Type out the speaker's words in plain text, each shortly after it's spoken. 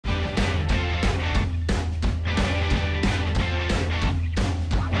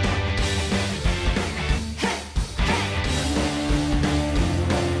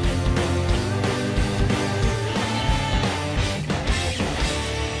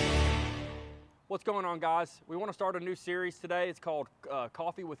What's going on, guys? We want to start a new series today. It's called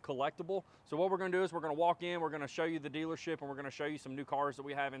Coffee with Collectible. So what we're going to do is we're going to walk in, we're going to show you the dealership, and we're going to show you some new cars that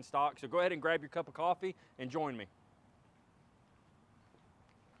we have in stock. So go ahead and grab your cup of coffee and join me.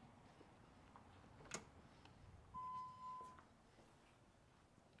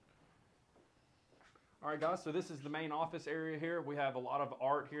 All right, guys, so this is the main office area here. We have a lot of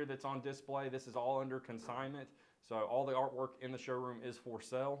art here that's on display. This is all under consignment. So all the artwork in the showroom is for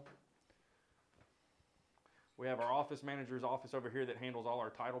sale. We have our office manager's office over here that handles all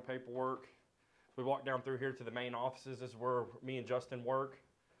our title paperwork. We walk down through here to the main offices. This is where me and Justin work.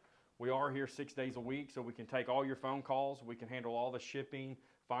 We are here 6 days a week, so we can take all your phone calls. We can handle all the shipping,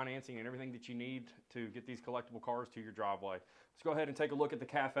 financing, and everything that you need to get these collectible cars to your driveway. Let's go ahead and take a look at the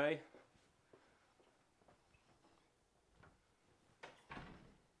cafe.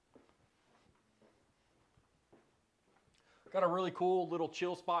 Got a really cool little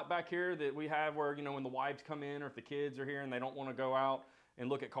chill spot back here that we have where, you know, when the wives come in or if the kids are here and they don't want to go out and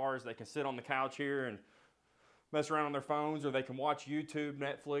look at cars, they can sit on the couch here and mess around on their phones, or they can watch YouTube,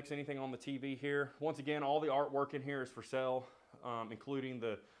 Netflix, anything on the TV here. Once again, all the artwork in here is for sale, including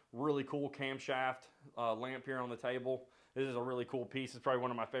the really cool camshaft lamp here on the table. This is a really cool piece. It's probably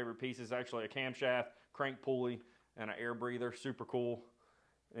one of my favorite pieces, actually. A camshaft, crank pulley, and an air breather. Super cool.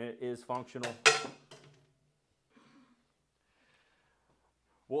 It is functional.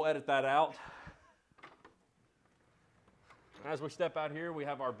 We'll edit that out. As we step out here, we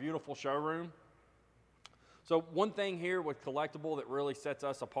have our beautiful showroom. So one thing here with Collectible that really sets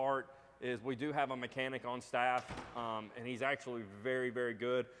us apart is we do have a mechanic on staff, and he's actually very, very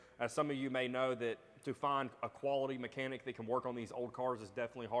good. As some of you may know, that to find a quality mechanic that can work on these old cars is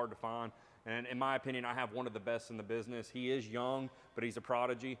definitely hard to find. And in my opinion, I have one of the best in the business. He is young, but he's a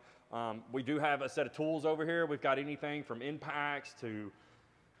prodigy. We do have a set of tools over here. We've got anything from impacts to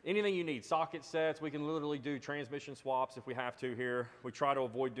anything you need, socket sets. We can literally do transmission swaps if we have to here. We try to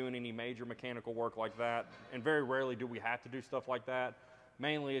avoid doing any major mechanical work like that, and very rarely do we have to do stuff like that.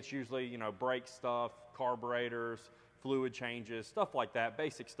 Mainly it's usually, you know, brake stuff, carburetors, fluid changes, stuff like that,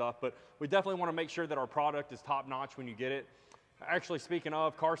 basic stuff. But we definitely want to make sure that our product is top notch when you get it. Actually, speaking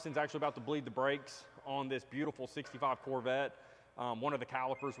of, Carson's actually about to bleed the brakes on this beautiful 65 Corvette. One of the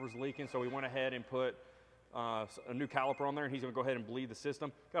calipers was leaking, so we went ahead and put a new caliper on there, and he's going to go ahead and bleed the system.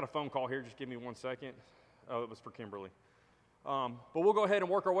 Got a phone call here. Just give me 1 second. Oh, it was for Kimberly. But we'll go ahead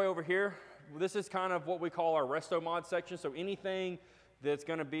and work our way over here. This is kind of what we call our resto mod section. So anything that's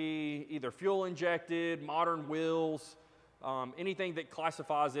going to be either fuel injected, modern wheels, anything that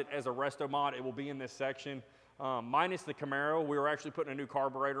classifies it as a resto mod, it will be in this section. Minus the Camaro. We were actually putting a new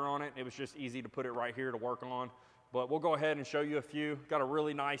carburetor on it. It was just easy to put it right here to work on. But we'll go ahead and show you a few. Got a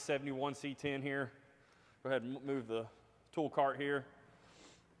really nice 71 C10 here. Go ahead and move the tool cart here.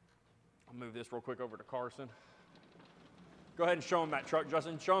 I'll move this real quick over to Carson. Go ahead and show him that truck,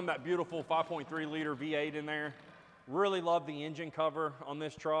 Justin. Show him that beautiful 5.3 liter V8 in there. Really love the engine cover on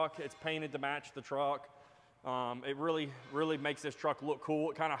this truck. It's painted to match the truck. It really makes this truck look cool.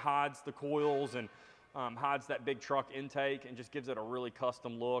 It kind of hides the coils and hides that big truck intake and just gives it a really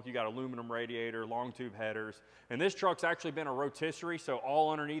custom look. You got aluminum radiator, long tube headers. And this truck's actually been a rotisserie, so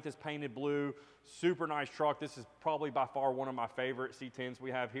all underneath is painted blue. Super nice truck. This is probably by far one of my favorite C10s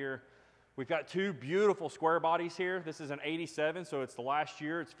we have here. We've got two beautiful square bodies here. This is an 87, so it's the last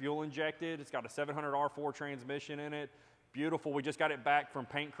year. It's fuel injected. It's got a 700 R4 transmission in it. Beautiful. We just got it back from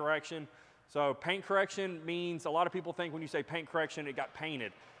paint correction. So paint correction means, a lot of people think when you say paint correction, it got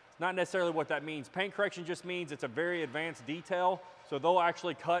painted. It's not necessarily what that means. Paint correction just means it's a very advanced detail. So they'll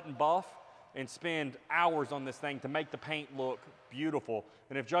actually cut and buff and spend hours on this thing to make the paint look beautiful.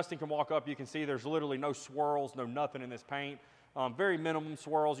 And if Justin can walk up, you can see there's literally no swirls, no nothing in this paint. Very minimum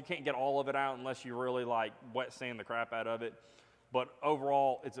swirls. You can't get all of it out unless you really like wet sand the crap out of it. But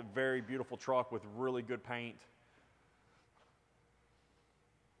overall, it's a very beautiful truck with really good paint.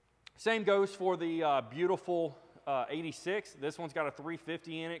 Same goes for the beautiful 86. This one's got a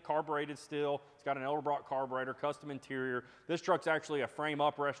 350 in it, carbureted still. It's got an Edelbrock carburetor, custom interior. This truck's actually a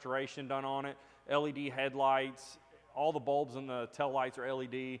frame-up restoration done on it. LED headlights, all the bulbs and the tail lights are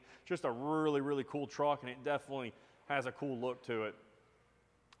LED. Just a really, really cool truck, and it definitely has a cool look to it.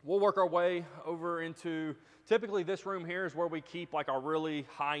 We'll work our way over into, typically this room here is where we keep like our really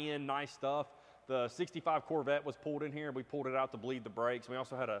high-end, nice stuff. The 65 Corvette was pulled in here. We pulled it out to bleed the brakes. We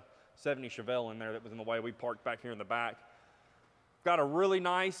also had a 70 Chevelle in there that was in the way. We parked back here in the back. Got a really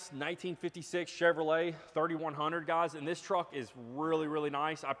nice 1956 Chevrolet 3100, guys, and this truck is really, really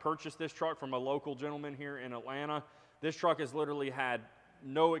nice. I purchased this truck from a local gentleman here in Atlanta. This truck has literally had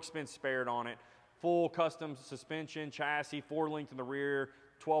no expense spared on it. Full custom suspension, chassis, 4-link in the rear,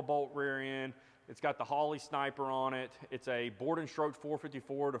 12-bolt rear end. It's got the Holley Sniper on it. It's a board and stroke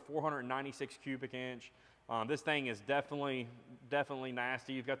 454 to 496 cubic inch. This thing is definitely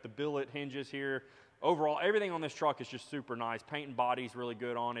nasty. You've got the billet hinges here. Overall, everything on this truck is just super nice. Paint and body's really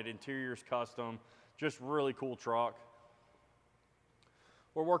good on it. Interior's custom. Just really cool truck.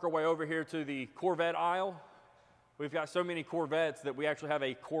 We'll work our way over here to the Corvette aisle. We've got so many Corvettes that we actually have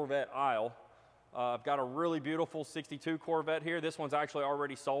a Corvette aisle. I've got a really beautiful 62 Corvette here. This one's actually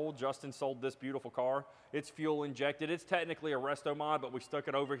already sold. Justin sold this beautiful car. It's fuel injected. It's technically a resto mod, but we stuck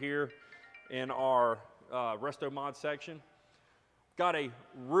it over here in our resto mod section. Got a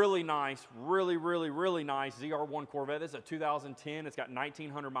really nice, really nice ZR1 Corvette. This is a 2010. It's got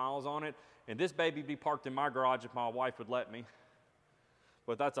 1,900 miles on it. And this baby would be parked in my garage if my wife would let me.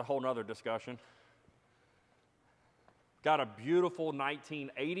 But that's a whole nother discussion. Got a beautiful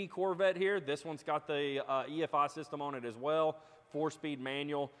 1980 Corvette here. This one's got the EFI system on it as well, 4-speed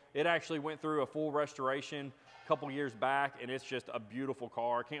manual. It actually went through a full restoration a couple years back, and it's just a beautiful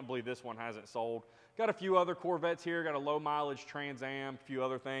car. I can't believe this one hasn't sold. Got a few other Corvettes here. Got a low mileage Trans Am, a few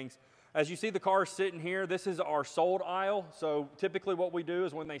other things. As you see the cars sitting here, this is our sold aisle. So typically what we do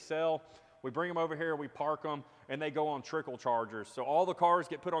is when they sell, we bring them over here, we park them, and they go on trickle chargers. So all the cars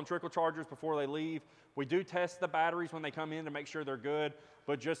get put on trickle chargers before they leave. We do test the batteries when they come in to make sure they're good,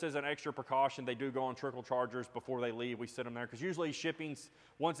 but just as an extra precaution, they do go on trickle chargers before they leave. We sit them there because usually shipping's,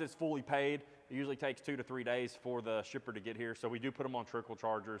 once it's fully paid, it usually takes 2 to 3 days for the shipper to get here. So we do put them on trickle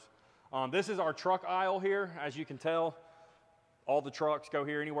chargers. This is our truck aisle here. As you can tell, all the trucks go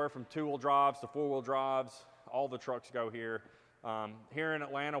here, anywhere from 2-wheel drives to 4-wheel drives. All the trucks go here. Here in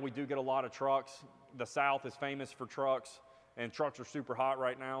Atlanta, we do get a lot of trucks. The South is famous for trucks, and trucks are super hot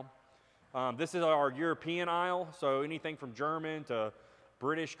right now. This is our European aisle, so anything from German to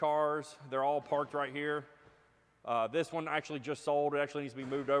British cars, they're all parked right here. This one actually just sold. It actually needs to be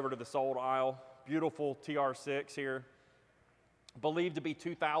moved over to the sold aisle. Beautiful TR6 here. Believed to be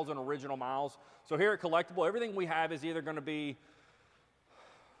 2,000 original miles. So here at Collectible, everything we have is either going to be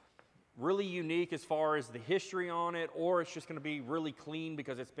really unique as far as the history on it, or it's just going to be really clean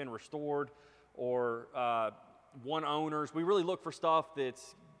because it's been restored, or one owner's. We really look for stuff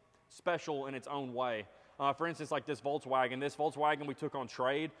that's special in its own way. For instance, like this Volkswagen. This Volkswagen we took on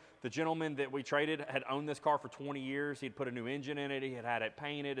trade. The gentleman that we traded had owned this car for 20 years. He'd put a new engine in it. He had had it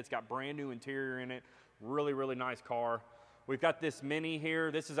painted. It's got brand new interior in it. Really nice car. We've got this Mini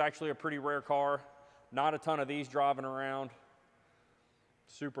here. This is actually a pretty rare car. Not a ton of these driving around.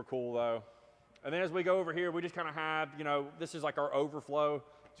 Super cool though. And then as we go over here, we just kind of have, you know, this is like our overflow.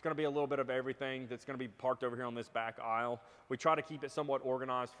 It's going to be a little bit of everything that's going to be parked over here on this back aisle. We try to keep it somewhat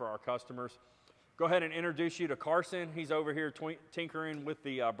organized for our customers. Go ahead and introduce you to Carson. He's over here tinkering with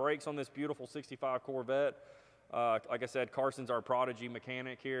the brakes on this beautiful 65 Corvette. Like I said, Carson's our prodigy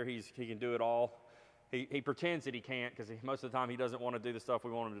mechanic here. He can do it all. He pretends that he can't because most of the time he doesn't want to do the stuff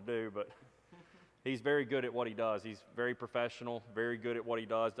we want him to do, but he's very good at what he does. He's very professional, very good at what he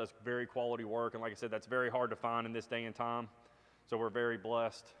does very quality work. And like I said, that's very hard to find in this day and time. So we're very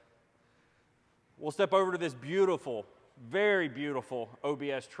blessed. We'll step over to this beautiful, very beautiful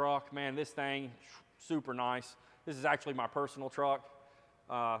OBS truck. Man, this thing, super nice. This is actually my personal truck.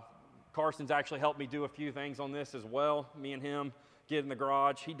 Carson's actually helped me do a few things on this as well. Me and him get in the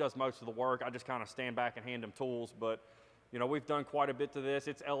garage. He does most of the work. I just kind of stand back and hand him tools. But, you know, we've done quite a bit to this.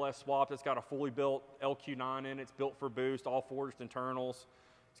 It's LS swapped. It's got a fully built LQ9 in it. It's built for boost, all forged internals.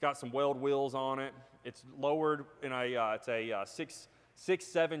 It's got some weld wheels on it. It's lowered in it's a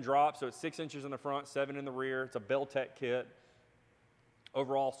 6'7" drop, so it's 6 inches in the front, 7 in the rear. It's a Beltec kit.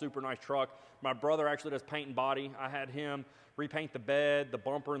 Overall, super nice truck. My brother actually does paint and body. I had him repaint the bed, the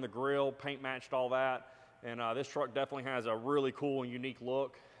bumper, and the grill, paint matched all that. And this truck definitely has a really cool and unique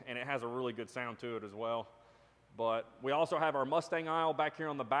look, and it has a really good sound to it as well. But we also have our Mustang aisle back here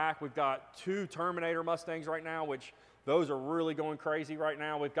on the back. We've got 2 Terminator Mustangs right now, which those are really going crazy right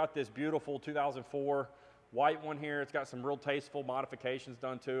now. We've got this beautiful 2004 white one here. It's got some real tasteful modifications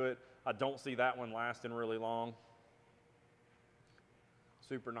done to it. I don't see that one lasting really long.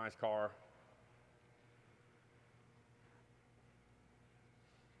 Super nice car.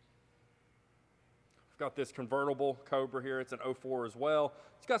 We've got this convertible Cobra here. It's an 04 as well.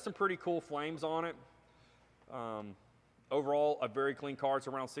 It's got some pretty cool flames on it. Overall, a very clean car. It's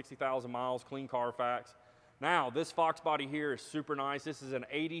around 60,000 miles, clean Carfax. Now, this Fox body here is super nice. This is an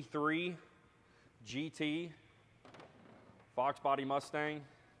 83 GT Fox body Mustang.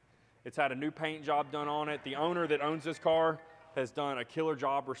 It's had a new paint job done on it. The owner that owns this car has done a killer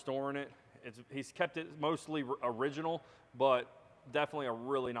job restoring it. He's kept it mostly original, but definitely a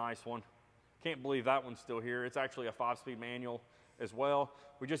really nice one. Can't believe that one's still here. It's actually a 5-speed manual. as well.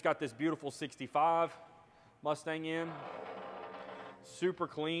 We just got this beautiful 65 Mustang in. Super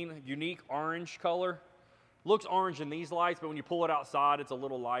clean, unique orange color. Looks orange in these lights, but when you pull it outside, it's a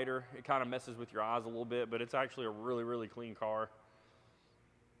little lighter. It kind of messes with your eyes a little bit, but it's actually a really, really clean car.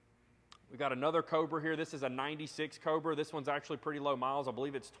 We got another Cobra here. This is a 96 Cobra. This one's actually pretty low miles. I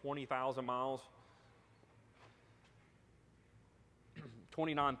believe it's 20,000 miles.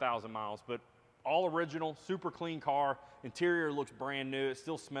 29,000 miles, but all original, super clean car. Interior looks brand new. It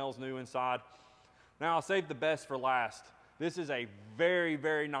still smells new inside. Now I'll save the best for last. This is a very,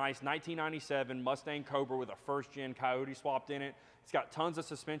 very nice 1997 Mustang Cobra with a first-gen Coyote swapped in it. It's got tons of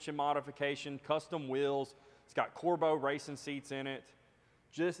suspension modification, custom wheels. It's got Corbeau racing seats in it.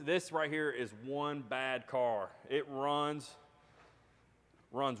 Just this right here is one bad car. It runs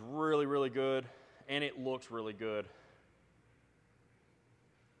really, really good, and it looks really good.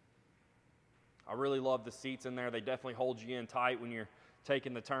 I really love the seats in there. They definitely hold you in tight when you're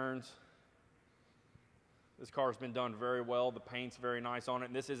taking the turns. This car's been done very well. The paint's very nice on it,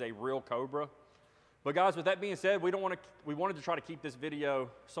 and this is a real Cobra. But guys, with that being said, we wanted to try to keep this video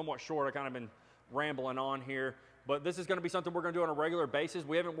somewhat short. I've kind of been rambling on here, but this is going to be something we're going to do on a regular basis.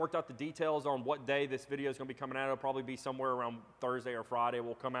 We haven't worked out the details on what day this video is going to be coming out. It'll probably be somewhere around Thursday or Friday.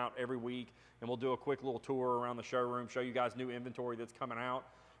 We'll come out every week, and we'll do a quick little tour around the showroom, show you guys new inventory that's coming out,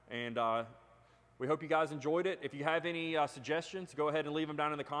 and we hope you guys enjoyed it. If you have any suggestions, go ahead and leave them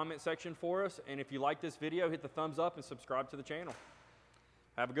down in the comment section for us. And if you like this video, hit the thumbs up and subscribe to the channel.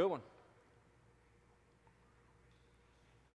 Have a good one.